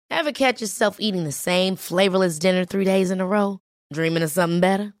Ever catch yourself eating the same flavorless dinner 3 days in a row? Dreaming of something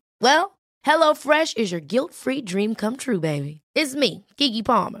better? Well, HelloFresh is your guilt-free dream come true, baby. It's me, Keke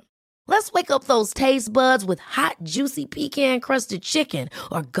Palmer. Let's wake up those taste buds with hot, juicy pecan-crusted chicken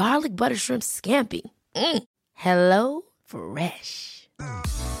or garlic butter shrimp scampi. Hello Fresh.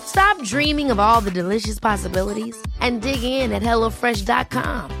 Stop dreaming of all the delicious possibilities and dig in at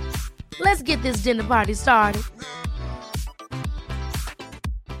HelloFresh.com. Let's get this dinner party started.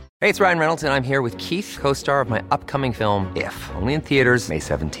 Hey, it's Ryan Reynolds, and I'm here with Keith, co-star of my upcoming film, If, only in theaters May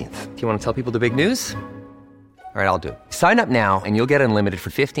 17th. Do you want to tell people the big news? All right, I'll do it. Sign up now and you'll get unlimited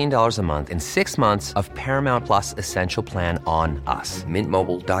for $15 a month and 6 months of Paramount Plus Essential Plan on us.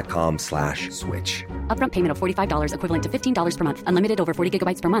 MintMobile.com/switch. Upfront payment of $45 equivalent to $15 per month. Unlimited over 40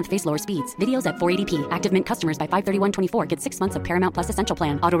 gigabytes per month. Face lower speeds. Videos at 480p. Active Mint customers by 531.24 get 6 months of Paramount Plus Essential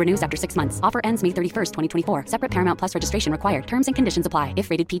Plan. Auto renews after 6 months. Offer ends May 31st, 2024. Separate Paramount Plus registration required. Terms and conditions apply if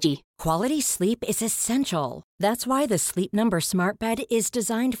rated PG. Quality sleep is essential. That's why the Sleep Number Smart Bed is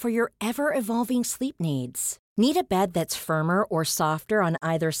designed for your ever-evolving sleep needs. Need a bed that's firmer or softer on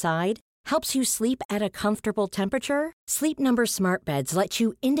either side? Helps you sleep at a comfortable temperature? Sleep Number Smart Beds let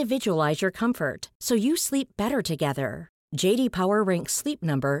you individualize your comfort, so you sleep better together. J.D. Power ranks Sleep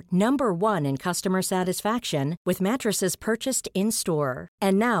Number number 1 in customer satisfaction with mattresses purchased in-store.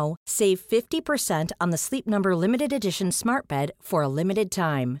 And now, save 50% on the Sleep Number Limited Edition Smart Bed for a limited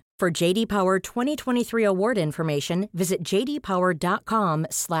time. For J.D. Power 2023 award information, visit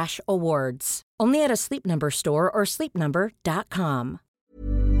jdpower.com/awards. Only at a Sleep Number store or sleepnumber.com.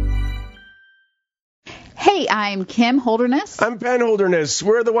 Hey, I'm Kim Holderness. I'm Ben Holderness.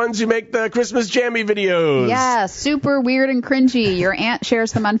 We're the ones who make the Christmas Jammy videos. Yeah, super weird and cringy. Your aunt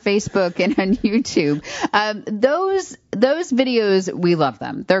shares them on Facebook and on YouTube. Those videos, we love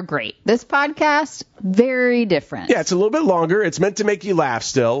them. They're great. This podcast, very different. Yeah, it's a little bit longer. It's meant to make you laugh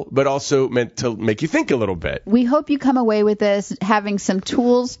still, but also meant to make you think a little bit. We hope you come away with this having some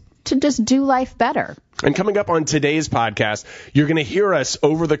tools to just do life better. And coming up on today's podcast, you're going to hear us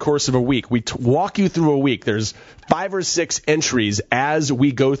over the course of a week. We walk you through a week. There's 5 or 6 entries as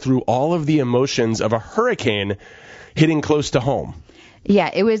we go through all of the emotions of a hurricane hitting close to home.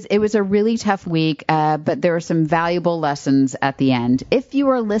 Yeah, it was a really tough week, but there were some valuable lessons at the end. If you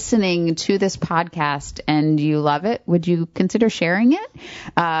are listening to this podcast and you love it, would you consider sharing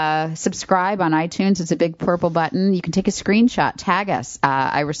it? Subscribe on iTunes. It's a big purple button. You can take a screenshot, tag us.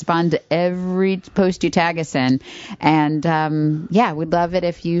 I respond to every post you tag us in. And, we'd love it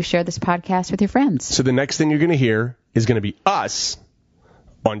if you share this podcast with your friends. So the next thing you're going to hear is going to be us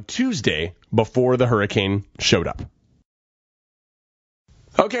on Tuesday before the hurricane showed up.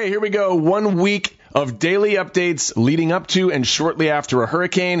 Okay, here we go. 1 week of daily updates leading up to and shortly after a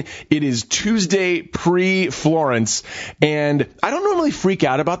hurricane. It is Tuesday pre-Florence, and I don't normally freak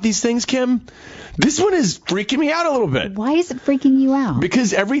out about these things, Kim. This one is freaking me out a little bit. Why is it freaking you out?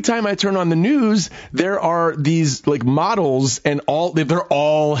 Because every time I turn on the news, there are these like models, and they're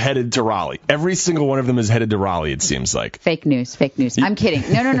all headed to Raleigh. Every single one of them is headed to Raleigh, it seems like. Fake news. I'm kidding.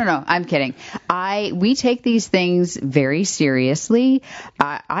 No. I'm kidding. We take these things very seriously.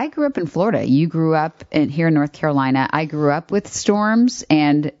 I grew up in Florida. You grew up here in North Carolina. I grew up with storms,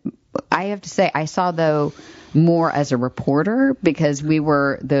 and I have to say I saw though more as a reporter because we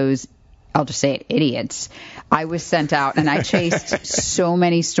were those, I'll just say it, idiots. I was sent out and I chased so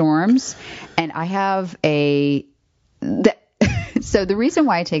many storms, and I have so the reason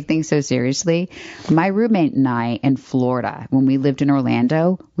why I take things so seriously, my roommate and I in Florida, when we lived in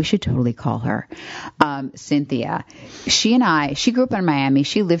Orlando, we should totally call her, Cynthia. She grew up in Miami.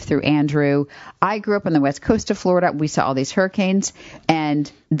 She lived through Andrew. I grew up on the west coast of Florida. We saw all these hurricanes,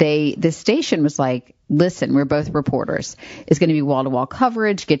 and the station was like, listen, we're both reporters. It's going to be wall-to-wall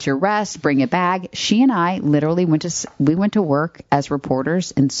coverage. Get your rest. Bring a bag. She and I literally went to work as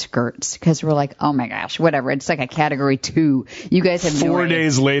reporters in skirts because we're like, oh my gosh, whatever. It's like a category 2. You guys have 4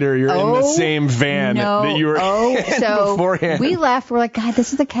 days later, you're in the same van that you were in beforehand. We laughed. We're like, God,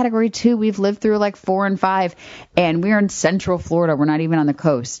 this is a category 2. We've lived through like 4 and 5, and we're in Central Florida. We're not even on the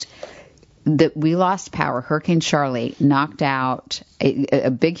coast. We lost power. Hurricane Charlie knocked out a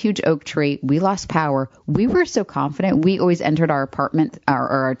big, huge oak tree. We lost power. We were so confident. We always entered our apartment or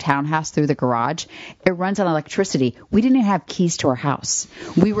our townhouse through the garage. It runs on electricity. We didn't even have keys to our house.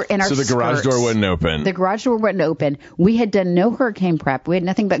 We were in our So the garage door wouldn't open. The garage door wouldn't open. We had done no hurricane prep. We had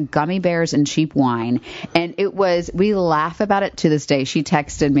nothing but gummy bears and cheap wine. And we laugh about it to this day. She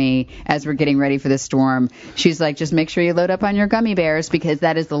texted me as we're getting ready for the storm. She's like, just make sure you load up on your gummy bears because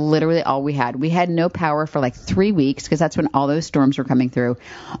that is literally all we had. We had no power for like 3 weeks because that's when all those storms were coming through.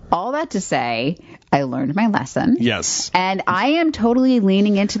 All that to say, I learned my lesson. Yes. And I am totally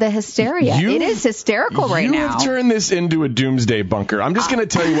leaning into the hysteria. It is hysterical right now. You have turned this into a doomsday bunker. I'm just going to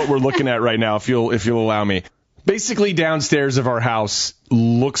tell you what we're looking at right now, if you'll allow me. Basically, downstairs of our house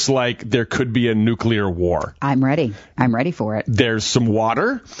looks like there could be a nuclear war. I'm ready. I'm ready for it. There's some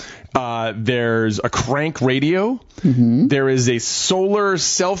water. There's a crank radio. Mm-hmm. There is a solar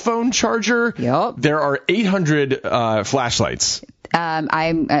cell phone charger. Yep. There are 800 flashlights.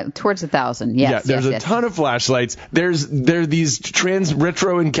 I'm towards 1,000. Yes. Yeah, there's a ton of flashlights. There are these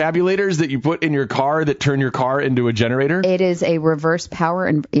retro encabulators that you put in your car that turn your car into a generator. It is a reverse power,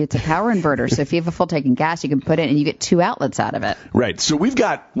 and it's a power inverter. So if you have a full tank of gas, you can put it and you get 2 outlets out of it. Right. So we've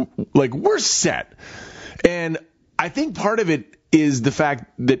got, we're set. And I think part of it is the fact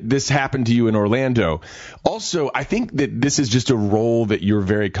that this happened to you in Orlando. Also, I think that this is just a role that you're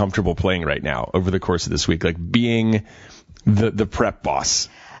very comfortable playing right now over the course of this week, like being the prep boss.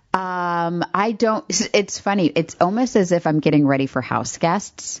 I don't. It's funny. It's almost as if I'm getting ready for house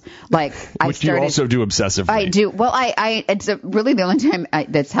guests. Which you also do obsessively. I do. Well, it's really the only time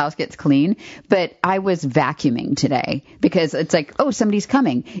this house gets clean. But I was vacuuming today because it's like, oh, somebody's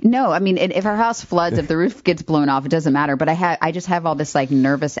coming. No, I mean, if our house floods, if the roof gets blown off, it doesn't matter. But I just have all this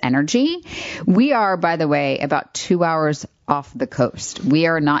nervous energy. We are, by the way, about 2 hours off the coast. We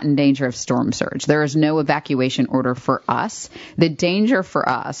are not in danger of storm surge. There is no evacuation order for us. The danger for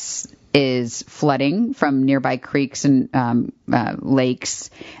us is flooding from nearby creeks and lakes.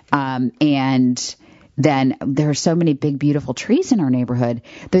 And then there are so many big, beautiful trees in our neighborhood.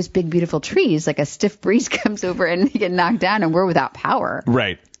 Those big, beautiful trees, like a stiff breeze comes over and they get knocked down and we're without power.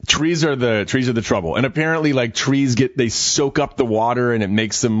 Right. Trees are the trouble. And apparently trees they soak up the water and it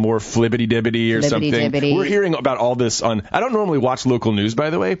makes them more flibbity-dibbity or something. We're hearing about all this I don't normally watch local news, by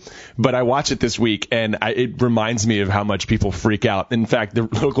the way, but I watch it this week and it reminds me of how much people freak out. In fact, the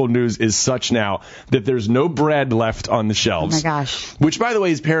local news is such now that there's no bread left on the shelves. Oh my gosh. Which, by the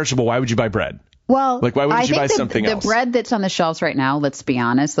way, is perishable. Why would you buy bread? Well, why wouldn't you buy something else? The bread that's on the shelves right now, let's be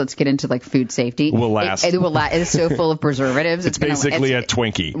honest, let's get into food safety. Will last. It will last. It's so full of preservatives. It's basically a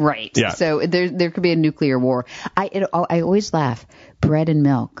Twinkie. Right. Yeah. So there could be a nuclear war. I always laugh. Bread and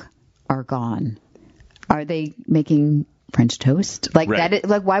milk are gone. Are they making French toast? Right.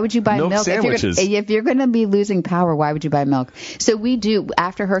 That. Why would you buy milk? Sandwiches. If you're going to be losing power, why would you buy milk? So we do.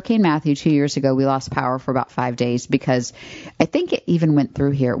 After Hurricane Matthew 2 years ago, we lost power for about 5 days because I think it even went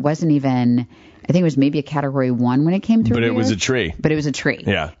through here. It wasn't even. I think it was maybe a Category 1 when it came through. But here. It was a tree. But it was a tree.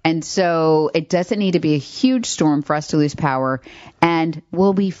 Yeah. And so it doesn't need to be a huge storm for us to lose power. And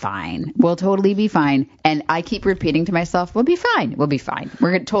we'll be fine. We'll totally be fine. And I keep repeating to myself, we'll be fine. We'll be fine.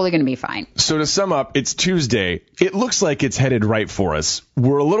 We're totally going to be fine. So to sum up, it's Tuesday. It looks like it's headed right for us.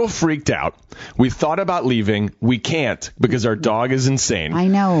 We're a little freaked out. We thought about leaving. We can't because our dog is insane. I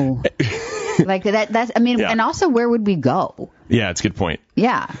know. Yeah. And also, where would we go? Yeah, it's a good point.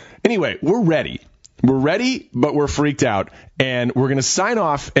 Yeah. Anyway, we're ready. We're ready, but we're freaked out. And we're going to sign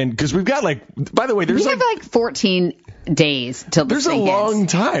off. And because we've got by the way, we have 14 days till there's a long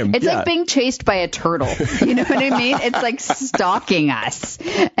time. It's like being chased by a turtle. You know what I mean? It's like stalking us.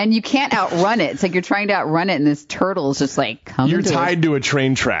 And you can't outrun it. It's like you're trying to outrun it and this turtle is just coming. You're tied to a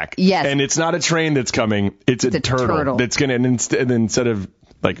train track. Yes. And it's not a train that's coming. It's a turtle that's going to, and instead of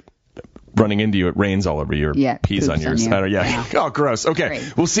running into you, it rains all over your peas on yours. Yeah. Oh, gross. Okay.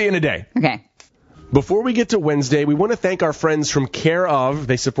 Great. We'll see you in a day. Okay. Before we get to Wednesday, we want to thank our friends from Care Of.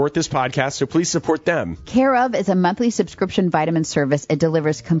 They support this podcast, so please support them. Care Of is a monthly subscription vitamin service. It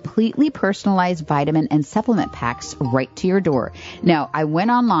delivers completely personalized vitamin and supplement packs right to your door. Now, I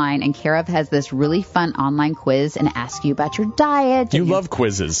went online, and Care Of has this really fun online quiz and asks you about your diet. You love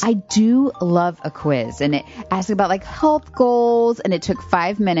quizzes. I do love a quiz, and it asks about health goals, and it took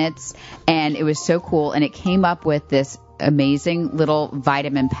 5 minutes, and it was so cool, and it came up with this amazing little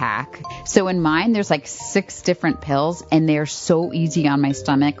vitamin pack. So in mine, there's 6 different pills, and they're so easy on my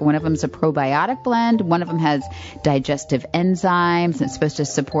stomach. One of them's a probiotic blend. One of them has digestive enzymes, and it's supposed to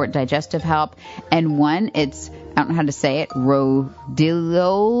support digestive health. And one, it's, I don't know how to say it, Rhodiola.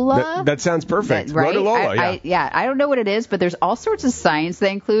 That sounds perfect. Right? Rhodiola, yeah. I don't know what it is, but there's all sorts of science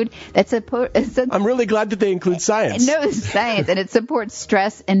they include. I'm really glad that they include science. No, it's science, and it supports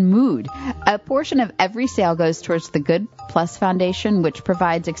stress and mood. A portion of every sale goes towards the Good Plus Foundation, which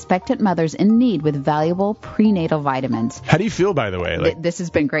provides expectant mothers in need with valuable prenatal vitamins. How do you feel, by the way? This has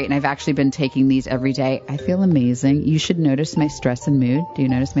been great, and I've actually been taking these every day. I feel amazing. You should notice my stress and mood. Do you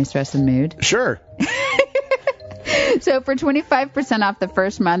notice my stress and mood? Sure. So for 25% off the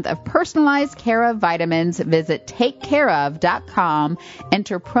first month of personalized Care Of vitamins, visit takecareof.com,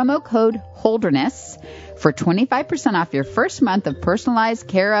 enter promo code Holderness For 25% off your first month of personalized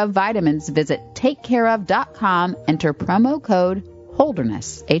Care of vitamins, visit takecareof.com. Enter promo code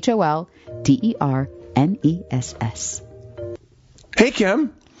Holderness, HOLDERNESS. Hey,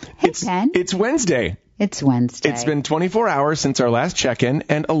 Kim. Hey, Ken. It's Wednesday. It's Wednesday. It's been 24 hours since our last check-in,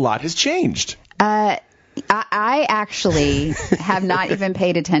 and a lot has changed. I actually have not even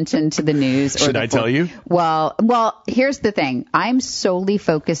paid attention to the news. Should I tell you? Well, here's the thing. I'm solely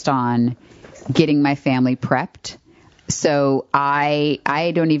focused on getting my family prepped. So I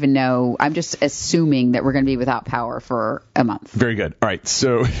don't even know. I'm just assuming that we're going to be without power for a month. Very good. All right.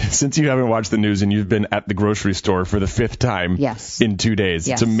 So since you haven't watched the news and you've been at the grocery store for the 5th time in 2 days,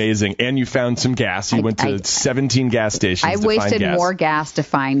 it's amazing. And you found some gas. You went to 17 gas stations I to find wasted gas. more gas to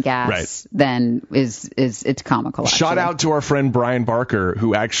find gas than it's comical. Actually. Shout out to our friend Brian Barker,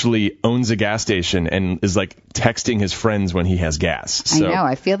 who actually owns a gas station and is like texting his friends when he has gas. So. I know.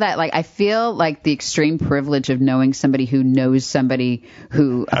 I feel that. I feel like the extreme privilege of knowing somebody who knows somebody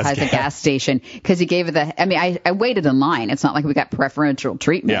who has a gas station, because he gave it I waited in line. It's not like we got preferential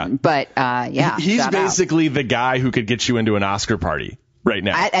treatment, but he's basically the guy who could get you into an Oscar party right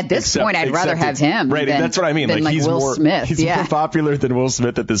now. At this point, I'd rather have him. Right, that's what I mean. Than he's Will Smith. He's more popular than Will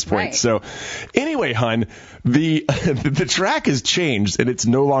Smith at this point. Right. So, anyway, hon, the track has changed and it's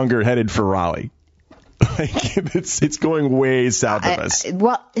no longer headed for Raleigh. It's going way south of us.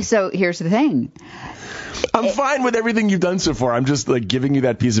 Well, so here's the thing. I'm fine with everything you've done so far. I'm just giving you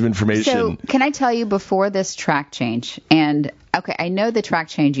that piece of information. So can I tell you, before this track change, and okay, I know the track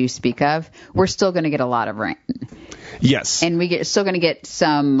change you speak of, we're still going to get a lot of rain. Yes. And still going to get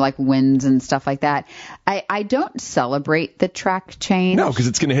some winds and stuff like that. I don't celebrate the track change. No, because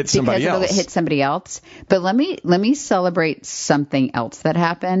it's going to hit somebody else. It'll hit somebody else. But let me celebrate something else that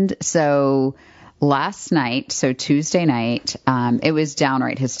happened. So last night, so Tuesday night, it was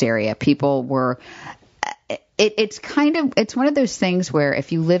downright hysteria. People were. It's one of those things where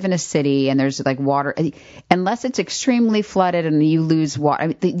if you live in a city and there's water, unless it's extremely flooded and you lose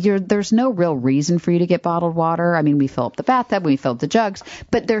water, there's no real reason for you to get bottled water. I mean, we fill up the bathtub, we fill up the jugs,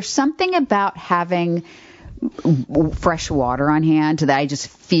 but there's something about having fresh water on hand that I just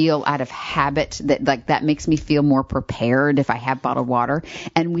feel out of habit that makes me feel more prepared if I have bottled water.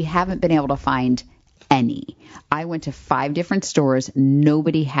 And we haven't been able to find any. I went to 5 different stores.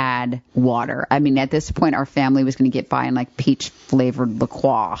 Nobody had water. I mean, at this point, our family was going to get by in peach flavored La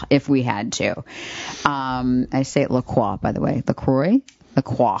Croix if we had to. I say it La Croix, by the way. LaCroix? La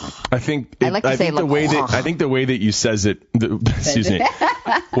Croix. I think I like to say La Croix. I think the way that you says it, excuse me.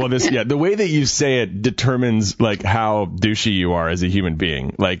 Well, the way that you say it determines how douchey you are as a human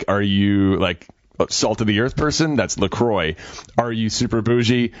being. Are you salt of the earth person? That's LaCroix. Are you super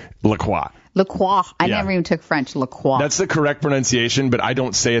bougie? La Croix. La Croix. I never even took French. La Croix. That's the correct pronunciation, but I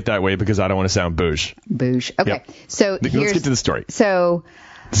don't say it that way because I don't want to sound bouge. Bouge. Okay. Yep. So let's get to the story. So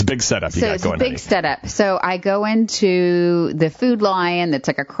it's a big setup. It's a big setup. So I go into the Food Lion that's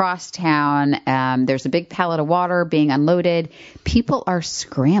across town. There's a big pallet of water being unloaded. People are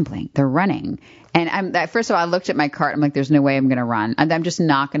scrambling. They're running. And first of all, I looked at my cart. I'm like, there's no way I'm going to run. I'm just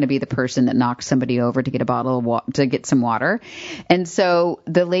not going to be the person that knocks somebody over to get a bottle of water, to get some water. And so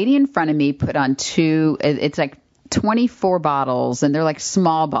the lady in front of me put on 2, it's 24 bottles, and they're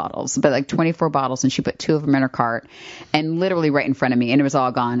small bottles, but 24 bottles, and she put 2 of them in her cart, and literally right in front of me, and it was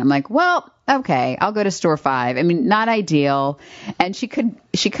all gone. I'm like, well, okay, I'll go to store 5. I mean, not ideal. And she kind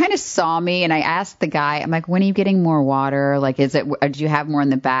of saw me, and I asked the guy, I'm like, when are you getting more water? Do you have more in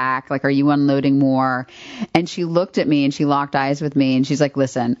the back? Are you unloading more? And she looked at me and she locked eyes with me, and she's like,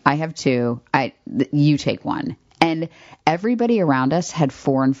 listen, I have 2. You take 1. And everybody around us had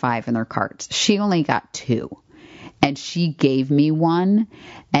 4 and 5 in their carts. She only got 2. And she gave me 1,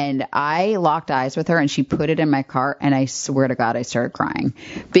 and I locked eyes with her, and she put it in my cart, and I swear to God, I started crying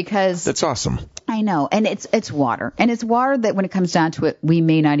because that's awesome. I know, and it's water, and it's water that when it comes down to it, we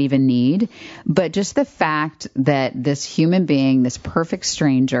may not even need, but just the fact that this human being, this perfect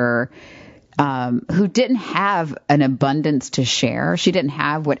stranger, who didn't have an abundance to share. She didn't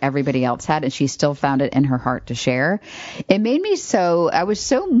have what everybody else had, and she still found it in her heart to share. It made me I was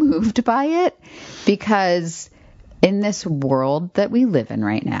so moved by it, because in this world that we live in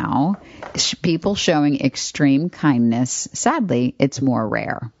right now, people showing extreme kindness, sadly, it's more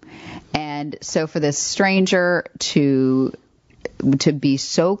rare. And so for this stranger to be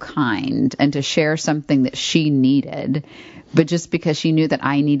so kind and to share something that she needed, but just because she knew that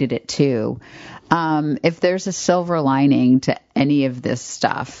I needed it too, if there's a silver lining to any of this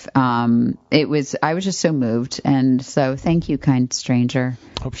stuff, I was just so moved. And so thank you, kind stranger.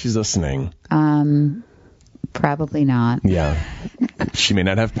 Hope she's listening. Probably not. Yeah. She may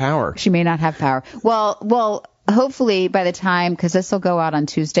not have power. She may not have power. Well, hopefully by the time, because this will go out on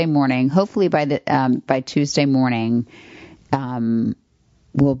Tuesday morning, hopefully by Tuesday morning, we'll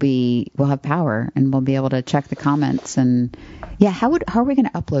have power and we'll be able to check the comments. And yeah, how are we going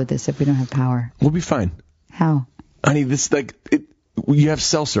to upload this if we don't have power? We'll be fine. How? Honey, you have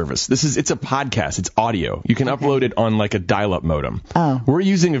cell service. It's a podcast. It's audio. You can upload it on like a dial-up modem. Oh. We're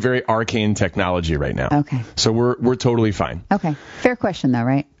using a very arcane technology right now. Okay. So we're totally fine. Okay. Fair question though,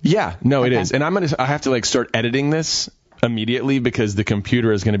 right? Yeah. No, it is. And I have to start editing this immediately because the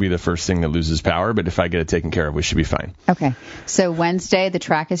computer is going to be the first thing that loses power. But if I get it taken care of, we should be fine. Okay. So Wednesday, the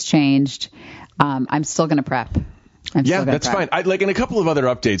track has changed. I'm still going to prep. That's fine. In a couple of other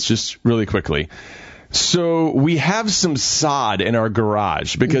updates, just really quickly. So we have some sod in our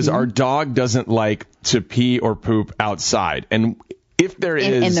garage because our dog doesn't like to pee or poop outside. And if there is...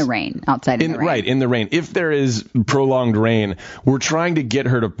 In the rain, outside in the rain. Right, in the rain. If there is prolonged rain, we're trying to get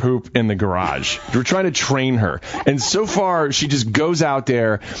her to poop in the garage. We're trying to train her. And so far, she just goes out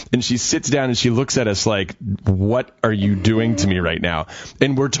there and she sits down and she looks at us like, what are you doing to me right now?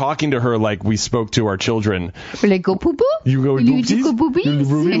 And we're talking to her like we spoke to our children. We're like, go poo-poo? You go poopsies? Go poopies?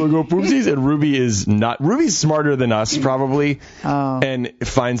 Ruby will go poopsies? And Ruby is not... Ruby's smarter than us, probably, and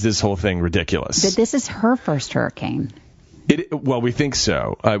finds this whole thing ridiculous. But this is her first hurricane. Well, we think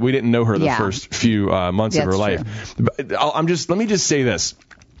so. We didn't know her the first few months of her life. But let me just say this.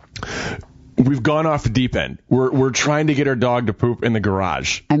 We've gone off the deep end. We're trying to get our dog to poop in the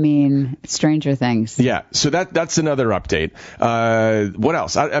garage. I mean, stranger things. Yeah. So that's another update. What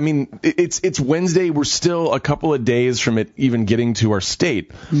else? I mean, it's Wednesday. We're still a couple of days from it even getting to our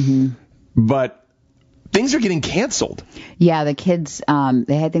state. Mm-hmm. But things are getting canceled. Yeah, the kids,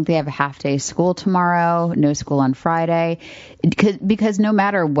 I think they have a half-day school tomorrow, no school on Friday, because no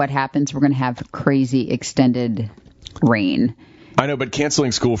matter what happens, we're going to have crazy extended rain. I know, but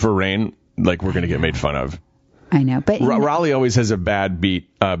canceling school for rain, we're going to get made fun of. I know, but Raleigh always has a bad beat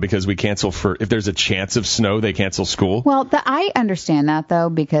because we cancel if there's a chance of snow, they cancel school. Well, I understand that though,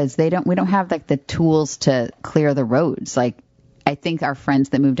 because we don't have the tools to clear the roads. I think our friends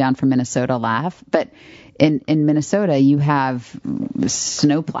that moved down from Minnesota laugh, but in Minnesota, you have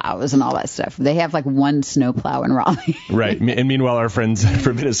snow plows and all that stuff. They have one snow plow in Raleigh. Right. And meanwhile, our friends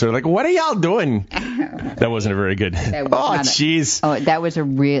from Minnesota are like, what are y'all doing? That wasn't a very good. Oh, jeez.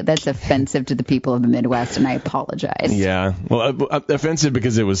 That's offensive to the people of the Midwest, and I apologize. Yeah. Well, offensive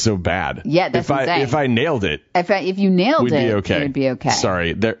because it was so bad. Yeah, that's what I'm saying. If I nailed it. If you nailed we'd it, be okay. It would be okay.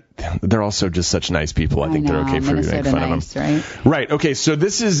 Sorry. They're also just such nice people. I think they're okay for me to make fun of them. Right. Okay. So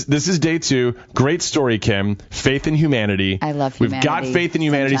this is day 2. Great story, Kim. Faith in humanity. I love humanity. We've got faith in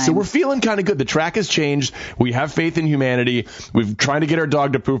humanity. Sometimes. So we're feeling kind of good. The track has changed. We have faith in humanity. We're trying to get our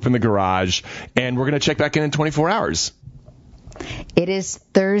dog to poop in the garage, and we're going to check back in 24 hours. It is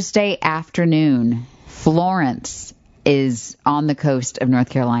Thursday afternoon. Florence is on the coast of North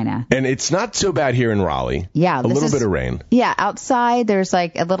Carolina. And it's not so bad here in Raleigh. Yeah. A little bit of rain. Yeah. Outside, there's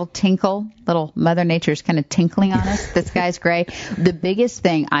a little tinkle. Little Mother Nature's kind of tinkling on us. The sky's gray. The biggest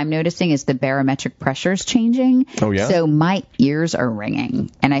thing I'm noticing is the barometric pressure's changing. Oh, yeah? So my ears are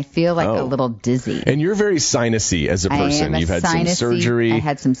ringing, and I feel a little dizzy. And you're very sinusy as a person. You've had some surgery. I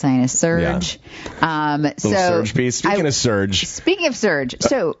had some sinus surge. Yeah. Little surge piece. Speaking of surge.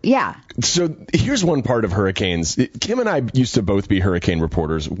 So, yeah. So here's one part of hurricanes. Kim and I used to both be hurricane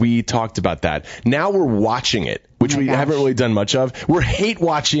reporters. We talked about that. Now we're watching it, which we haven't really done much of. We're hate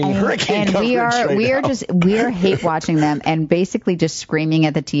watching hurricane coverage we're hate watching them and basically just screaming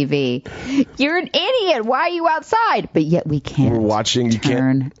at the TV. You're an idiot. Why are you outside? But yet we can't. We're watching.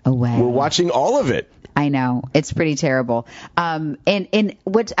 Turn away. We're watching all of it. I know. It's pretty terrible. And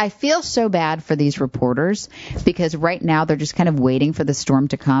what I feel so bad for these reporters because right now they're just kind of waiting for the storm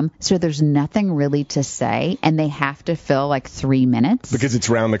to come. So there's nothing really to say and they have to fill 3 minutes. Because it's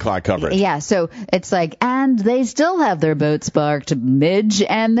round the clock coverage. Yeah. So it's and they still have their boat sparked, Midge,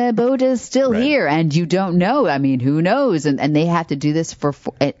 and the boat is still here. And you don't know. I mean, who knows? And they have to do this for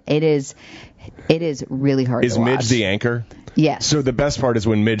it is really hard to watch. Is Midge the anchor? Yes. So the best part is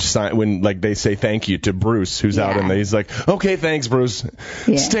when Midge they say thank you to Bruce, who's out, and he's like, "Okay, thanks, Bruce.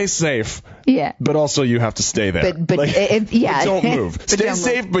 Yeah. Stay safe. Yeah. But also you have to stay there. But don't move. Stay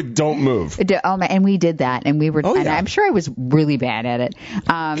safe, but don't move." Oh man, and we did that, and we were. And I'm sure I was really bad at it.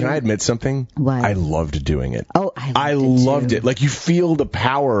 Can I admit something? What? I loved doing it. Oh, I loved it. You feel the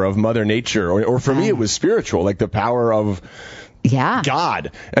power of Mother Nature, or for me, it was spiritual, the power of. Yeah.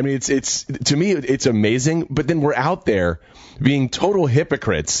 God. I mean, it's to me, it's amazing. But then we're out there being total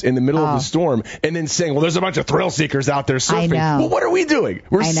hypocrites in the middle of the storm and then saying, well, there's a bunch of thrill seekers out there surfing. I know. Well, what are we doing?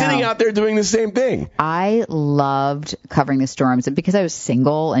 We're sitting out there doing the same thing. I loved covering the storms. And because I was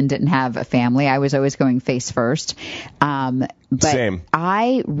single and didn't have a family, I was always going face first. But Same.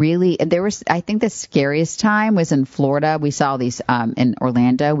 I think the scariest time was in Florida. We saw these, in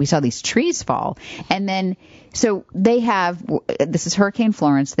Orlando, we saw these trees fall. And then, so this is Hurricane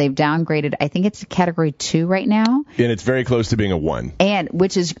Florence. They've downgraded, I think it's a category 2 right now. And it's very close to being a 1. And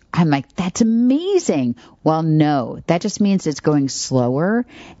I'm like, that's amazing. Well, no, that just means it's going slower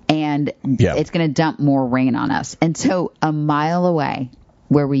and it's going to dump more rain on us. And so a mile away,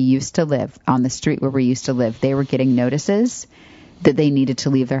 where we used to live, on the street where we used to live, they were getting notices that they needed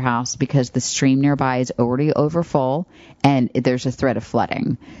to leave their house because the stream nearby is already overfull and there's a threat of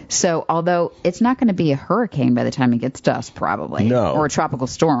flooding. So although it's not going to be a hurricane by the time it gets to us, probably, or a tropical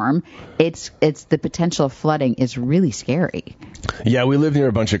storm, it's the potential of flooding is really scary. Yeah, we live near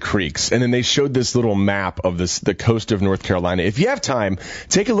a bunch of creeks, and then they showed this little map of the coast of North Carolina. If you have time,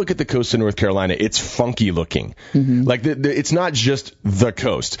 take a look at the coast of North Carolina. It's funky looking. Mm-hmm. Like it's not just the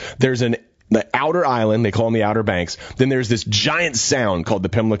coast. There's the outer island, they call them the Outer Banks. Then there's this giant sound called the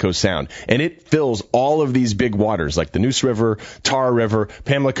Pamlico Sound, and it fills all of these big waters, like the Neuse River, Tara River,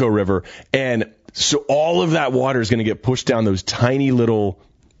 Pamlico River, and so all of that water is going to get pushed down those tiny little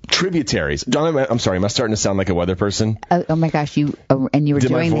tributaries. John, I'm sorry, am I starting to sound like a weather person? Oh my gosh, you were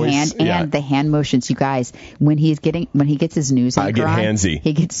doing the hand motions, you guys. When he gets his news anchor I get handsy.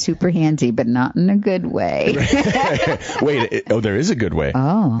 He gets super handsy, but not in a good way. Wait, there is a good way.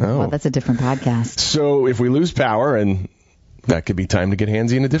 Oh, well, that's a different podcast. So if we lose power, and that could be time to get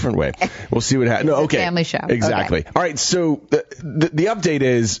handsy in a different way. We'll see what happens. No, okay. Family show. Exactly. Okay. All right. So the update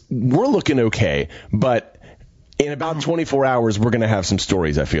is we're looking okay, but in about 24 hours, we're going to have some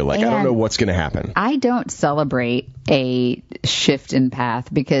stories, I feel like. I don't know what's going to happen. I don't celebrate a shift in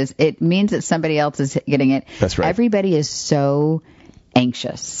path because it means that somebody else is getting it. That's right. Everybody is so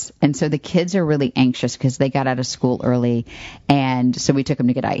anxious. And so the kids are really anxious because they got out of school early. And so we took them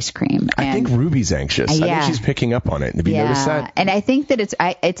to get ice cream. I think Ruby's anxious. I think she's picking up on it. Have you noticed that? And I think that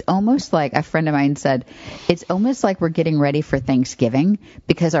it's almost like a friend of mine said, it's almost like we're getting ready for Thanksgiving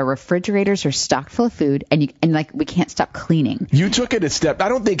because our refrigerators are stocked full of food and we can't stop cleaning. You took it a step. I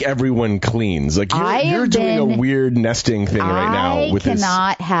don't think everyone cleans. Like you're doing a weird nesting thing right now with this. I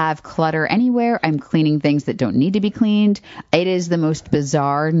cannot have clutter anywhere. I'm cleaning things that don't need to be cleaned. It is the most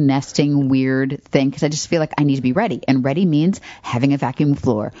bizarre nesting weird thing because I just feel like I need to be ready, and ready means having a vacuum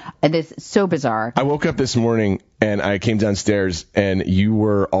floor. And it's so bizarre. I woke up this morning and I came downstairs and you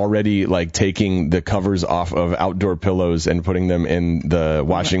were already like taking the covers off of outdoor pillows and putting them in the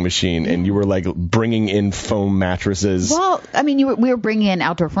washing machine, and you were like bringing in foam mattresses. Well, I mean, we were bringing in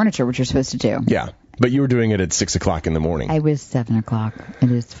outdoor furniture, which you're supposed to do. Yeah. But you were doing it at 6 o'clock in the morning. I was 7 o'clock.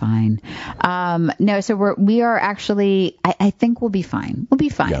 It is fine. No, so we are actually, I think we'll be fine. We'll be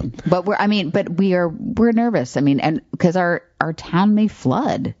fine. Yeah. But we're nervous. I mean, and because our town may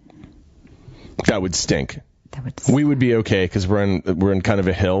flood. That would stink. We would be okay because we're in kind of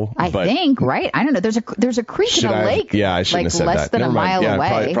a hill. I think, right? I don't know. There's a creek in a lake. Yeah, I shouldn't have said that. Less than a mile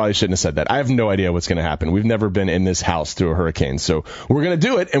away. Probably shouldn't have said that. I have no idea what's going to happen. We've never been in this house through a hurricane, so we're going to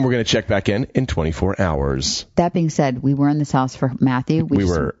do it, and we're going to check back in 24 hours. That being said, we were in this house for Matthew. We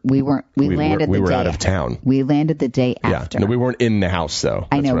were out of town. We landed the day after. No, we weren't in the house though.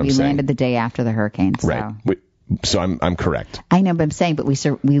 I know. We landed the day after the hurricane. So. Right. So I'm correct. I know, but I'm saying, but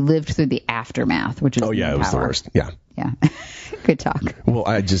we lived through the aftermath, which is it was the worst. Yeah. Good talk. Well,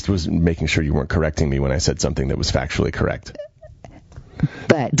 I just was making sure you weren't correcting me when I said something that was factually correct.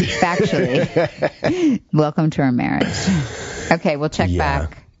 But factually, welcome to our marriage. Okay, we'll check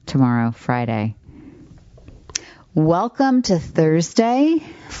back tomorrow, Friday. Welcome to Thursday.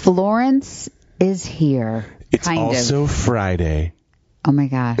 Florence is here. It's also Friday. Oh my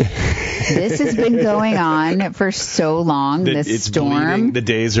gosh. This has been going on for so long, this storm. The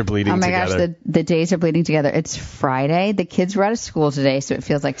days are bleeding together. Oh my gosh, the days are bleeding together. It's Friday. The kids were out of school today, so it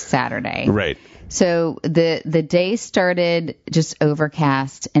feels like Saturday. Right. So the day started just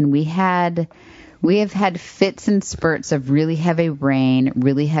overcast, and we have had fits and spurts of really heavy rain,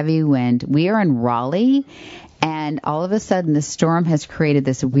 really heavy wind. We are in Raleigh, and all of a sudden the storm has created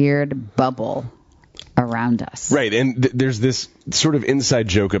this weird bubble around us. Right, and there's this sort of inside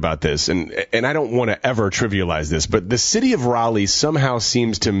joke about this, and I don't want to ever trivialize this, but the city of Raleigh somehow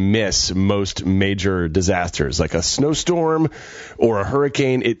seems to miss most major disasters, like a snowstorm or a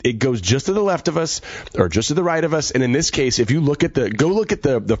hurricane. It goes just to the left of us or just to the right of us, and in this case, if you look at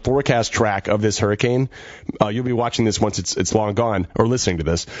the forecast track of this hurricane, you'll be watching this once it's long gone, or listening to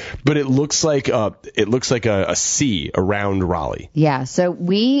this, but it looks like a sea around Raleigh. Yeah, so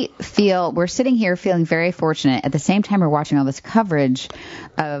we're sitting here feeling very fortunate. At the same time, we're watching all this coverage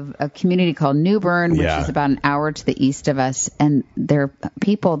of a community called New Bern, which is about an hour to the east of us, and there are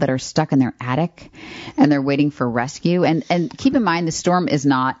people that are stuck in their attic, and they're waiting for rescue. And keep in mind, the storm is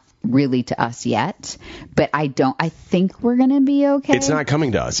not really to us yet, but I think we're going to be okay. It's not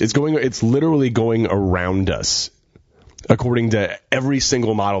coming to us. It's literally going around us, according to every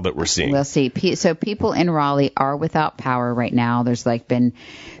single model that we're seeing. We'll see. So people in Raleigh are without power right now. There's been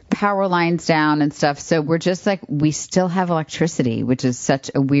power lines down and stuff. So we're just we still have electricity, which is such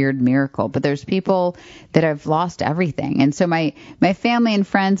a weird miracle. But there's people that have lost everything. And so my family and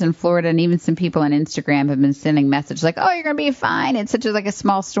friends in Florida, and even some people on Instagram, have been sending messages like, oh, you're going to be fine. It's such a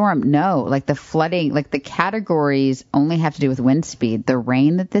small storm. No, the flooding, the categories only have to do with wind speed. The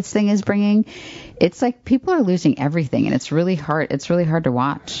rain that this thing is bringing, it's people are losing everything, and it's really hard. It's really hard to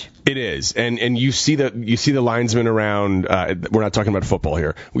watch. It is, and you see the linesmen around. We're not talking about football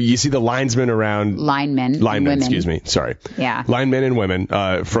here. You see the linesmen around. Linemen. Women. Excuse me. Sorry. Yeah. Linemen and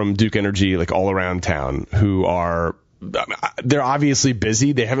women from Duke Energy, all around town, who are. They're obviously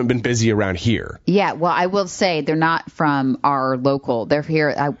busy. They haven't been busy around here. Yeah, well, I will say they're not from our local. They're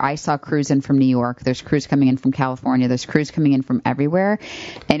here. I saw crews in from New York. There's crews coming in from California. There's crews coming in from everywhere.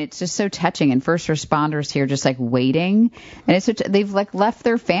 And it's just so touching. And first responders here just waiting. And it's they've left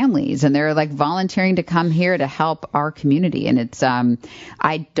their families, and they're volunteering to come here to help our community. And it's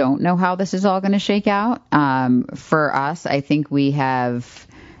I don't know how this is all going to shake out. For us, I think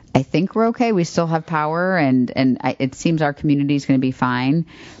we're okay. We still have power, and it seems our community is going to be fine.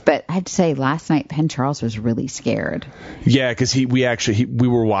 But I have to say, last night, Penn Charles was really scared. Yeah, because we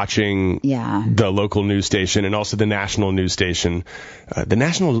were watching the local news station and also the national news station. The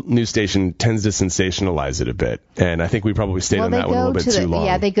national news station tends to sensationalize it a bit, and I think we probably stayed on that one a little bit too long.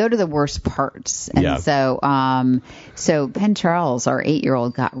 Yeah, they go to the worst parts. And so Penn Charles, our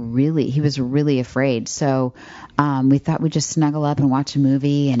 8-year-old, he was really afraid. So we thought we'd just snuggle up and watch a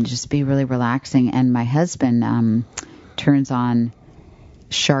movie and just be really relaxing. And my husband turns on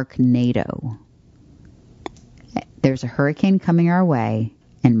Sharknado. There's a hurricane coming our way,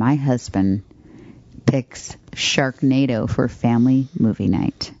 and my husband picks Sharknado for family movie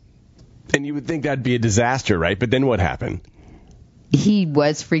night. And you would think that'd be a disaster, right? But then what happened? He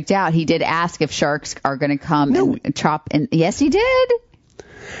was freaked out. He did ask if sharks are going to come and chop. And yes, he did.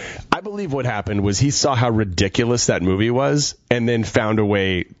 I believe what happened was he saw how ridiculous that movie was, and then found a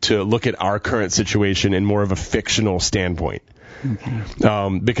way to look at our current situation in more of a fictional standpoint.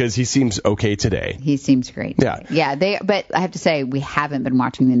 Okay. Because he seems okay today. He seems great. Yeah. Yeah. But I have to say, we haven't been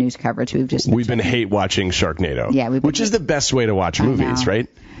watching the news coverage. We've been hate watching Sharknado. Yeah. Which is the best way to watch movies, right?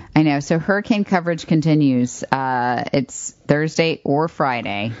 I know. So hurricane coverage continues. It's Thursday or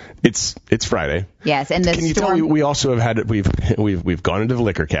Friday. It's Friday. Yes, and can you tell me we also have had we've gone into the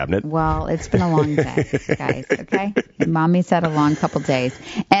liquor cabinet. Well, it's been a long day, guys. Okay, Mommy's had a long couple days,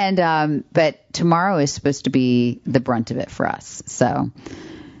 and but tomorrow is supposed to be the brunt of it for us. So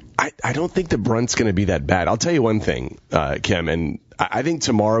I don't think the brunt's going to be that bad. I'll tell you one thing, Kim, and I think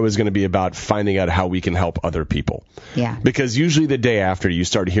tomorrow is going to be about finding out how we can help other people. Yeah. Because usually the day after, you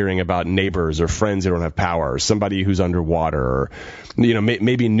start hearing about neighbors or friends that don't have power, or somebody who's underwater, or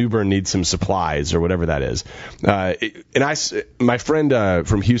maybe New Bern needs some supplies or whatever that is. My friend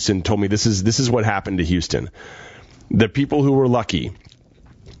from Houston told me this is what happened to Houston. The people who were lucky,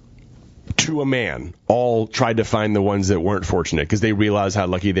 to a man, all tried to find the ones that weren't fortunate because they realized how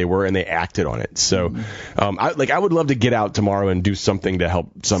lucky they were and they acted on it. So, I would love to get out tomorrow and do something to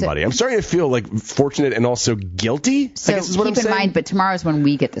help somebody. I'm starting to feel fortunate and also guilty. So I guess is what keep I'm in saying. mind, but tomorrow's when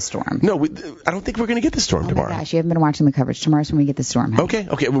we get the storm. No, I don't think we're going to get the storm tomorrow. Oh my gosh, you haven't been watching the coverage. Tomorrow's when we get the storm. Okay.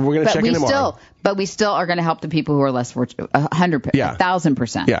 Well, we're going to check in tomorrow. But we still are going to help the people who are less fortunate.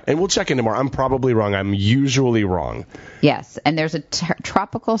 1,000%. Yeah, and we'll check in tomorrow. I'm probably wrong. I'm usually wrong. Yes, and there's a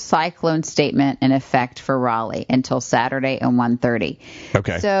tropical cyclone statement in effect for Raleigh until Saturday at 1:30.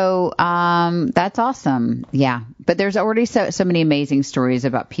 Okay. So that's awesome. Yeah, but there's already so many amazing stories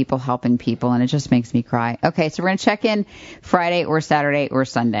about people helping people, and it just makes me cry. Okay, so we're going to check in Friday or Saturday or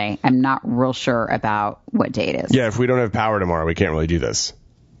Sunday. I'm not real sure about what day it is. Yeah, if we don't have power tomorrow, we can't really do this.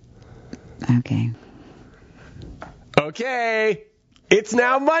 Okay. Okay. It's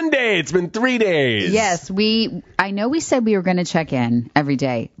now Monday. It's been 3 days. Yes, I know we said we were going to check in every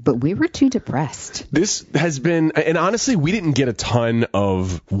day, but we were too depressed. This has been, and honestly, we didn't get a ton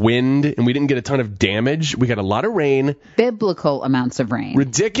of wind and we didn't get a ton of damage. We got a lot of rain. Biblical amounts of rain.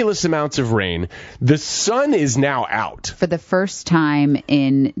 Ridiculous amounts of rain. The sun is now out. For the first time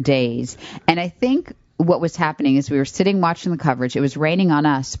in days. And I think what was happening is we were sitting watching the coverage. It was raining on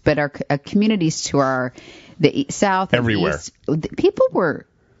us, but our communities to the south, everywhere, and east, people were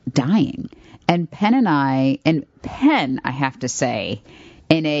dying. And Penn, I have to say,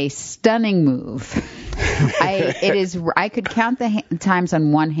 in a stunning move, I could count the times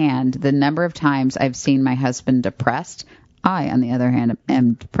on one hand the number of times I've seen my husband depressed. I, on the other hand,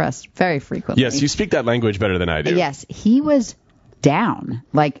 am depressed very frequently. Yes, you speak that language better than I do. Yes, he was down,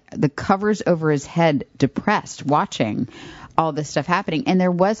 like the covers over his head, depressed, watching all this stuff happening. And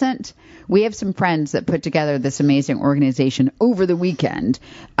we have some friends that put together this amazing organization over the weekend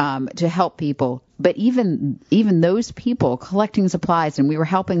to help people. But even those people collecting supplies, and we were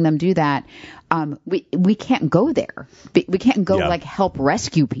helping them do that, we can't go there. We can't go help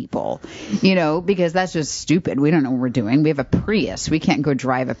rescue people, because that's just stupid. We don't know what we're doing. We have a Prius. We can't go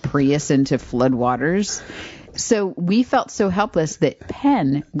drive a Prius into floodwaters. So we felt so helpless that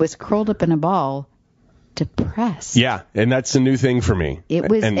Penn was curled up in a ball, depressed. Yeah, and that's a new thing for me. It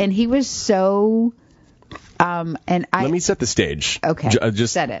was, and he was so. Let me set the stage. Okay,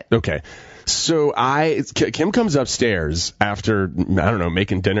 just set it. Okay, so Kim comes upstairs after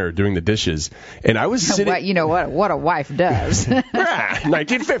making dinner, or doing the dishes, and I was sitting. What a wife does.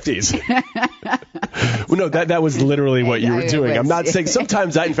 1950s. Well, no, that was literally what you were doing. I'm not saying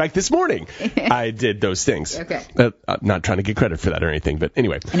sometimes. In fact, this morning I did those things. Okay. I'm not trying to get credit for that or anything, but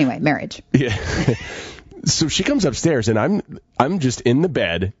anyway. Anyway, marriage. Yeah. So she comes upstairs, and I'm just in the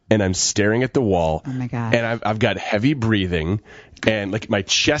bed, and I'm staring at the wall. Oh my God! And I've got heavy breathing, and like my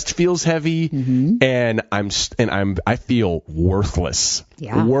chest feels heavy, and I feel worthless.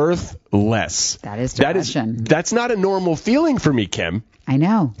 Yeah. Worthless. That is depression. That's not a normal feeling for me, Kim. I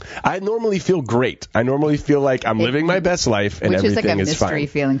know. I normally feel great. I normally feel like I'm living my best life and everything is fine. Which is like a mystery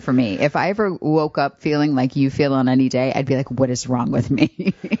feeling for me. If I ever woke up feeling like you feel on any day, I'd be like, what is wrong with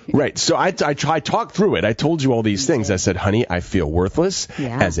me? Right. So I talked through it. I told you all these things. I said, honey, I feel worthless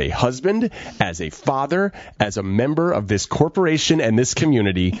as a husband, as a father, as a member of this corporation and this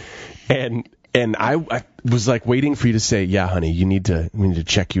community. And I was like waiting for you to say, yeah, honey, we need to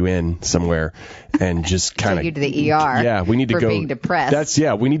check you in somewhere and just kind of take you to the ER. Yeah, we need to go. For being depressed.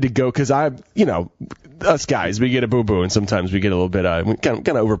 We need to go because us guys, we get a boo-boo and sometimes we get a little bit, we kind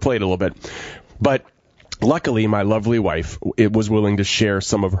of overplayed a little bit. But luckily, my lovely wife was willing to share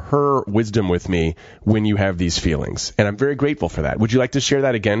some of her wisdom with me when you have these feelings. And I'm very grateful for that. Would you like to share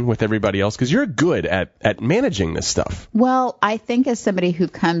that again with everybody else? Because you're good at managing this stuff. Well, I think as somebody who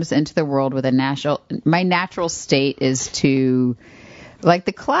comes into the world with my natural state is to, like,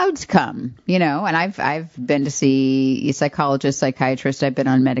 the clouds come, and I've been to see a psychologist, psychiatrist. I've been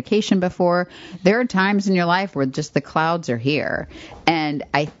on medication before. There are times in your life where just the clouds are here. And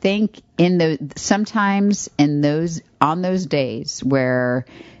I think sometimes on those days where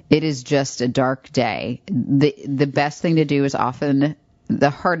it is just a dark day, the best thing to do is often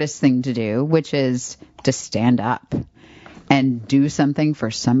the hardest thing to do, which is to stand up and do something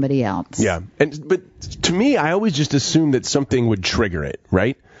for somebody else. Yeah. But to me, I always just assumed that something would trigger it,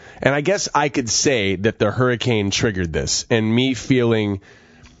 right? And I guess I could say that the hurricane triggered this, and me feeling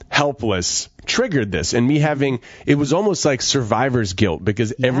helpless triggered this, and it was almost like survivor's guilt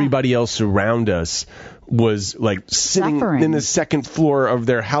because everybody else around us was like sitting in the second floor of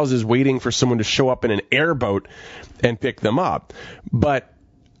their houses waiting for someone to show up in an airboat and pick them up. But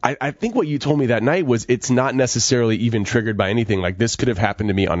I think what you told me that night was it's not necessarily even triggered by anything. Like, this could have happened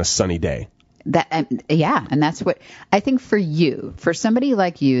to me on a sunny day. And that's what I think for somebody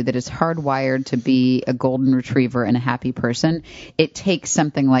like you that is hardwired to be a golden retriever and a happy person, it takes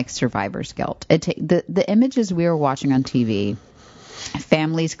something like survivor's guilt. The images we were watching on TV,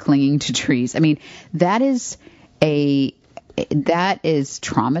 families clinging to trees. I mean, that is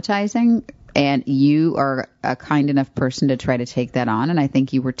traumatizing. And you are a kind enough person to try to take that on. And I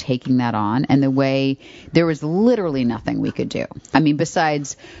think you were taking that on. And there was literally nothing we could do. I mean,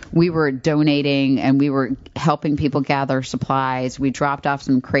 besides we were donating and we were helping people gather supplies. We dropped off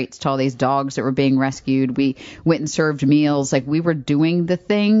some crates to all these dogs that were being rescued. We went and served meals. Like, we were doing the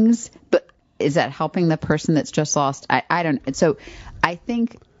things. But is that helping the person that's just lost? I don't. So I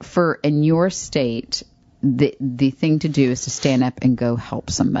think in your state, the thing to do is to stand up and go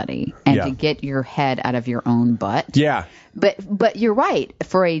help somebody and to get your head out of your own butt. Yeah. But you're right.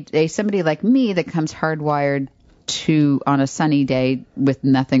 For a somebody like me that comes hardwired on a sunny day with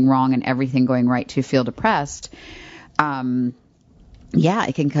nothing wrong and everything going right, to feel depressed, yeah,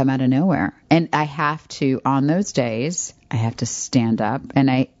 it can come out of nowhere. And I have to, on those days, I have to stand up. And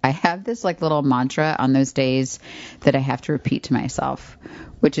I have this like little mantra on those days that I have to repeat to myself,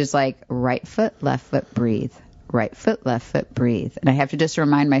 which is like right foot, left foot, breathe. Right foot, left foot, breathe. And I have to just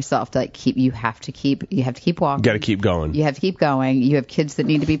remind myself to like you have to keep walking. Got to keep going. You have to keep going. You have kids that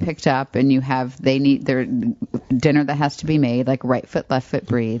need to be picked up, and they need their dinner that has to be made. Like right foot, left foot,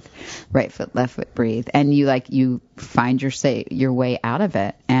 breathe. Right foot, left foot, breathe. And you find your way out of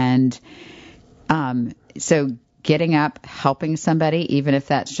it. And so getting up, helping somebody, even if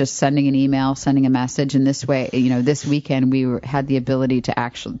that's just sending an email, sending a message. And this way, this weekend we had the ability to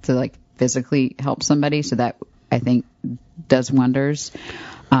like physically help somebody. So that, I think, does wonders.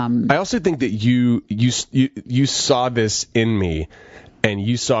 I also think that you saw this in me, and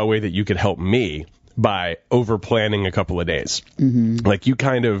you saw a way that you could help me by over planning a couple of days. Mm-hmm. Like you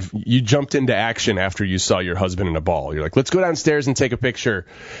jumped into action after you saw your husband in a ball. You're like, let's go downstairs and take a picture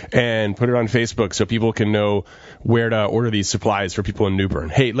and put it on Facebook so people can know where to order these supplies for people in New Bern.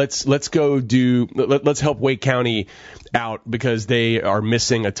 Hey, let's help Wake County out because they are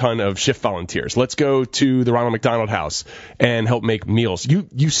missing a ton of shift volunteers. Let's go to the Ronald McDonald House and help make meals.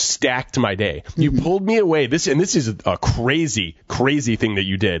 You stacked my day. Mm-hmm. You pulled me away. This is a crazy, crazy thing that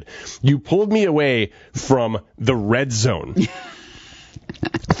you did. You pulled me away from the red zone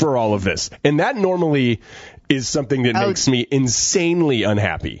for all of this. And that normally is something that makes me insanely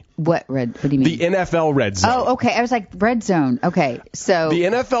unhappy. What do you mean? The NFL red zone. Oh, okay. I was like, red zone. Okay. So the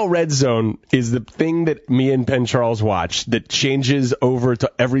NFL red zone is the thing that me and Penn Charles watch that changes over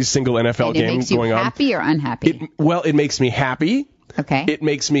to every single NFL game going on. It makes you happy or unhappy? It makes me happy. Okay.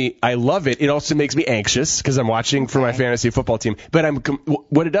 I love it. It also makes me anxious because I'm watching for my fantasy football team. But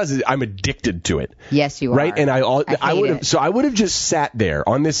what it does is I'm addicted to it. Yes, you are. Right? And I would have just sat there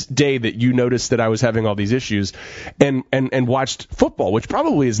on this day that you noticed that I was having all these issues and watched football, which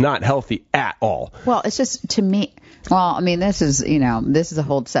probably is not healthy at all. Well, it's just, to me, well, I mean, this is a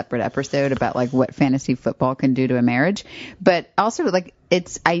whole separate episode about like what fantasy football can do to a marriage. But also, like,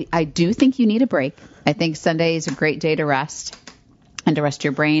 I do think you need a break. I think Sunday is a great day to rest. And to rest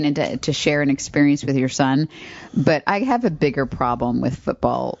your brain and to share an experience with your son. But I have a bigger problem with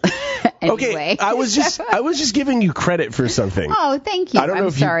football anyway. Okay, I was just giving you credit for something. Oh, thank you. I don't know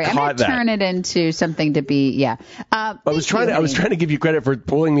if sorry. you caught that. I'm going to turn it into something to be, yeah. I was trying to give you credit for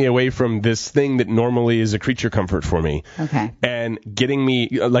pulling me away from this thing that normally is a creature comfort for me. Okay. And getting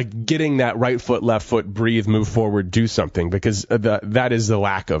that right foot, left foot, breathe, move forward, do something, because that is the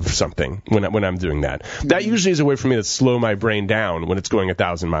lack of something when I'm doing that. Mm-hmm. That usually is a way for me to slow my brain down when it's going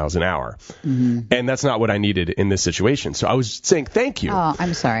 1,000 miles an hour. Mm-hmm. And that's not what I needed in this situation. So I was saying thank you. Oh,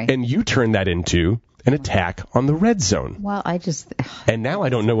 I'm sorry. And you turned that into an attack on the red zone. Well, and now I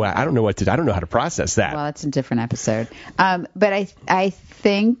don't know how to process that. Well, it's a different episode. But I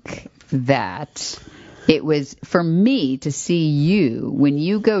think that it was for me to see you when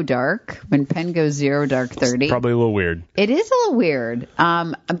you go dark, when Penn goes 0 dark 30. It's probably a little weird. It is a little weird.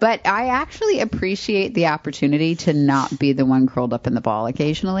 But I actually appreciate the opportunity to not be the one curled up in the ball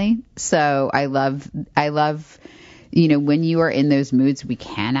occasionally. So I love, when you are in those moods, we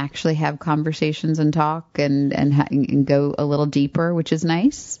can actually have conversations and talk and go a little deeper, which is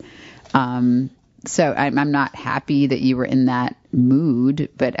nice. So I'm not happy that you were in that mood,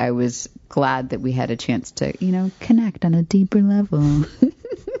 but I was glad that we had a chance to, connect on a deeper level.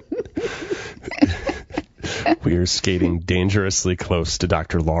 We are skating dangerously close to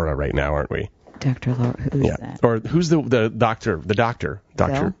Dr. Laura right now, aren't we? Dr. Laura, who's that? Or who's the doctor? The doctor?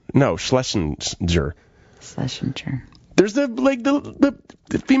 Bill? No, Schlesinger. Schlesinger. There's the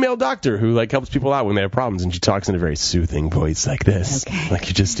female doctor who helps people out when they have problems, and she talks in a very soothing voice like this, like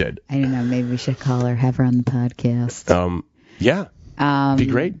you just did. I don't know. Maybe we should call her, have her on the podcast. Yeah. Be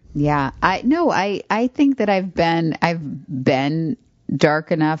great. Yeah. I think that I've been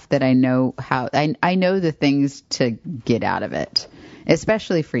dark enough that I know how. I know the things to get out of it,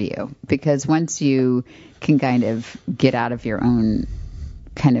 especially for you, because once you can kind of get out of your own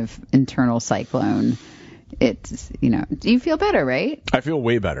kind of internal cyclone, it's, you feel better, right? I feel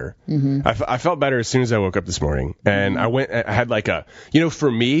way better. Mm-hmm. I felt better as soon as I woke up this morning. And I had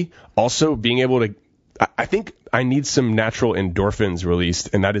for me, also being able to, I think I need some natural endorphins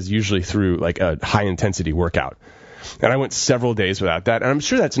released, and that is usually through a high intensity workout. And I went several days without that. And I'm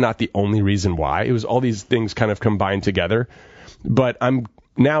sure that's not the only reason why. It was all these things kind of combined together. But I'm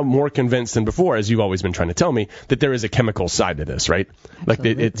now more convinced than before, as you've always been trying to tell me, that there is a chemical side to this, right? Like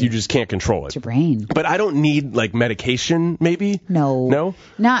you just can't control it. It's your brain. But I don't need like medication, maybe? No.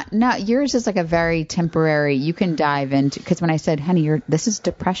 Not yours is like a very temporary, you can dive into, because when I said, honey, this is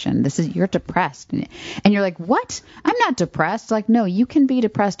depression. You're depressed. And you're like, what? I'm not depressed. Like, no, you can be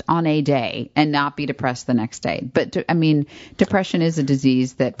depressed on a day and not be depressed the next day. But depression is a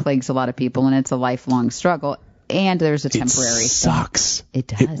disease that plagues a lot of people, and it's a lifelong struggle. And there's a temporary. It sucks. It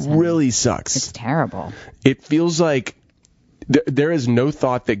does. It really sucks. It's terrible. It feels like there is no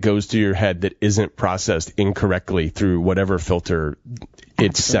thought that goes through your head that isn't processed incorrectly through whatever filter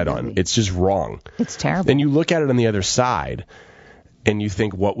it's set on. It's just wrong. It's terrible. And you look at it on the other side, and you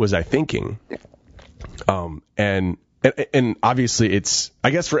think, what was I thinking? And obviously I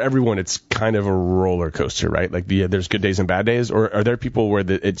guess for everyone, it's kind of a roller coaster, right? Like there's good days and bad days, or are there people where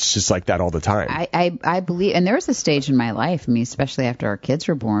it's just like that all the time? I believe, and there was a stage in my life, especially after our kids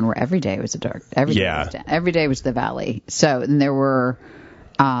were born, where every day was every day was the valley. So, and there were,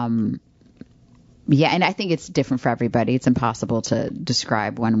 and I think it's different for everybody. It's impossible to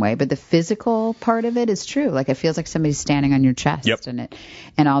describe one way, but the physical part of it is true. Like it feels like somebody's standing on your chest, yep.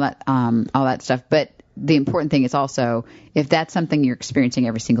 and all that stuff. But the important thing is also, if that's something you're experiencing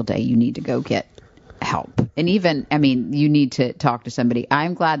every single day, you need to go get help. And even, you need to talk to somebody.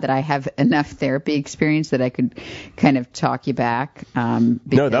 I'm glad that I have enough therapy experience that I could kind of talk you back.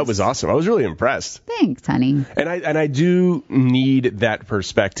 No, that was awesome. I was really impressed. Thanks, honey. And I do need that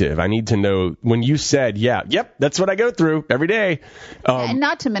perspective. I need to know when you said, yep, that's what I go through every day. And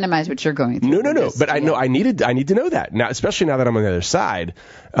not to minimize what you're going through. No. But I know I need to know that now, especially now that I'm on the other side.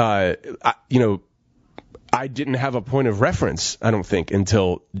 I didn't have a point of reference, I don't think,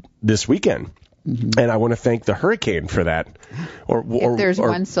 until this weekend. Mm-hmm. And I want to thank the hurricane for that. If there's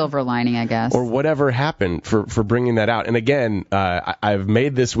one silver lining, I guess. Or whatever happened for bringing that out. And again, I've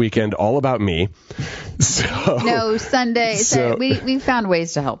made this weekend all about me. So no, Sunday. So we found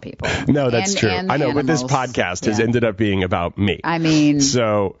ways to help people. No, that's true. I know, but this podcast has ended up being about me.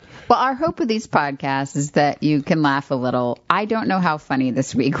 Well, our hope with these podcasts is that you can laugh a little. I don't know how funny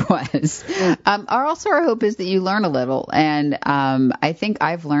this week was. Our hope is that you learn a little. And I think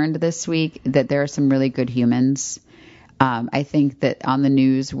I've learned this week that there are some really good humans. I think that on the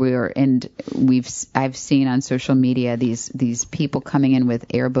news I've seen on social media these people coming in with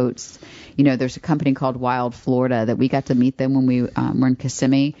airboats. There's a company called Wild Florida that we got to meet them when we were in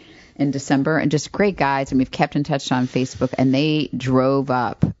Kissimmee in December, and just great guys, and we've kept in touch on Facebook. And they drove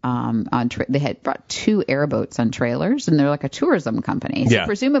up they had brought 2 airboats on trailers, and they're like a tourism company. So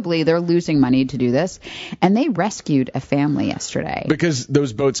presumably they're losing money to do this, and they rescued a family yesterday because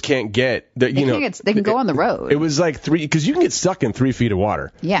those boats can't get they can go on the road. It was like because you can get stuck in 3 feet of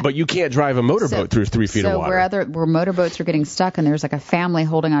water, but you can't drive a motorboat through 3 feet of water. So where motorboats are getting stuck, and there's like a family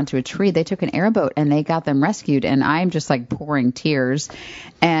holding onto a tree, they took an airboat and they got them rescued, and I'm just like pouring tears.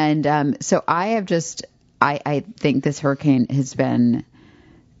 And so I think this hurricane has been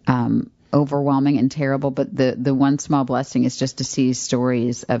overwhelming and terrible, but the one small blessing is just to see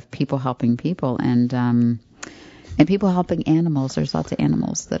stories of people helping people and people helping animals. There's lots of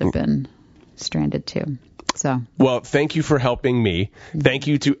animals that have been stranded too. So, well, thank you for helping me. Thank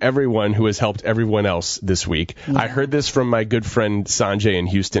you to everyone who has helped everyone else this week. Yeah. I heard this from my good friend Sanjay in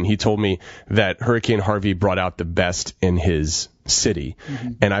Houston. He told me that Hurricane Harvey brought out the best in his city.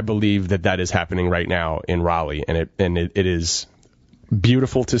 Mm-hmm. And I believe that is happening right now in Raleigh. And it is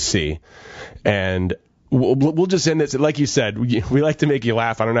beautiful to see. And we'll just end this. Like you said, we like to make you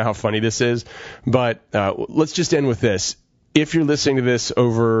laugh. I don't know how funny this is, but let's just end with this. If you're listening to this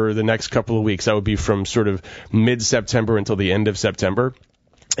over the next couple of weeks, that would be from sort of mid-September until the end of September,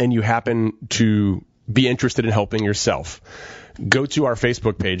 and you happen to be interested in helping yourself, go to our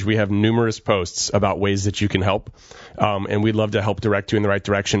Facebook page. We have numerous posts about ways that you can help, and we'd love to help direct you in the right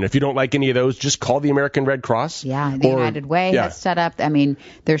direction. If you don't like any of those, just call the American Red Cross. Yeah, the United Way has set up.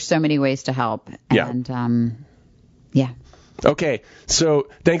 There's so many ways to help. And, Okay, so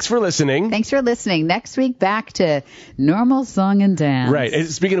thanks for listening. Next week, back to normal song and dance. Right. And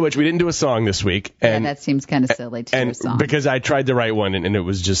speaking of which, we didn't do a song this week. And that seems kind of silly to do a song. Because I tried to write one, and it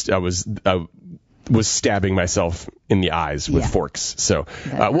was just I was stabbing myself in the eyes with forks. So,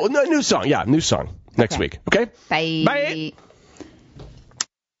 new song. Yeah, new song next week. Okay? Bye. Bye.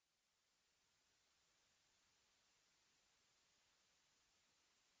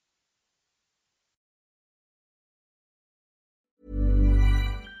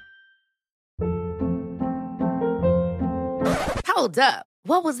 Hold up.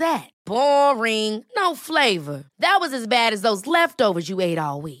 What was that? Boring. No flavor. That was as bad as those leftovers you ate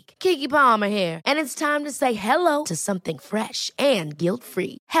all week. Keke Palmer here, and it's time to say hello to something fresh and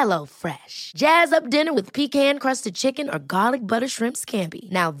guilt-free. Hello Fresh. Jazz up dinner with pecan-crusted chicken or garlic butter shrimp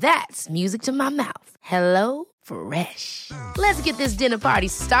scampi. Now that's music to my mouth. Hello Fresh. Let's get this dinner party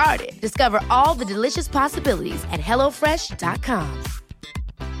started. Discover all the delicious possibilities at hellofresh.com.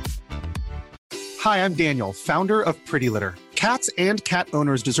 Hi, I'm Daniel, founder of Pretty Litter. Cats and cat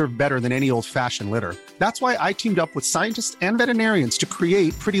owners deserve better than any old-fashioned litter. That's why I teamed up with scientists and veterinarians to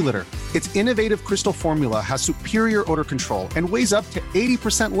create Pretty Litter. Its innovative crystal formula has superior odor control and weighs up to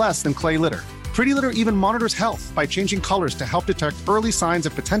 80% less than clay litter. Pretty Litter even monitors health by changing colors to help detect early signs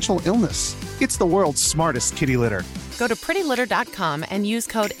of potential illness. It's the world's smartest kitty litter. Go to prettylitter.com and use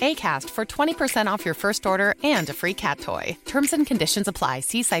code ACAST for 20% off your first order and a free cat toy. Terms and conditions apply.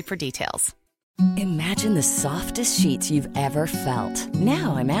 See site for details. Imagine the softest sheets you've ever felt.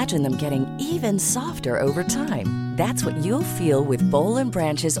 Now imagine them getting even softer over time. That's what you'll feel with Boll &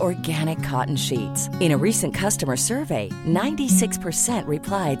 Branch's organic cotton sheets. In a recent customer survey, 96%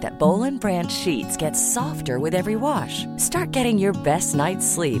 replied that Boll & Branch sheets get softer with every wash. Start getting your best night's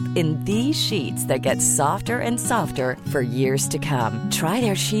sleep in these sheets that get softer and softer for years to come. Try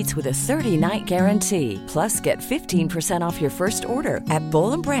their sheets with a 30-night guarantee. Plus, get 15% off your first order at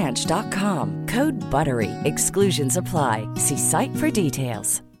bollandbranch.com. Code BUTTERY. Exclusions apply. See site for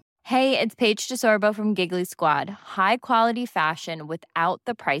details. Hey, it's Paige DeSorbo from Giggly Squad. High quality fashion without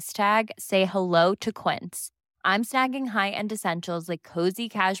the price tag. Say hello to Quince. I'm snagging high-end essentials like cozy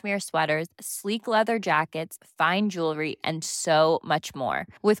cashmere sweaters, sleek leather jackets, fine jewelry, and so much more.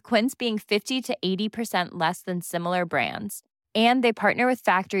 With Quince being 50 to 80% less than similar brands. And they partner with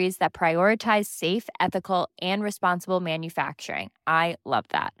factories that prioritize safe, ethical, and responsible manufacturing. I love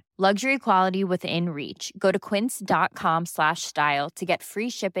that. Luxury quality within reach. Go to quince.com/style to get free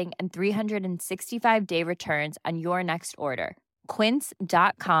shipping and 365-day returns on your next order.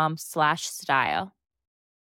 Quince.com/style.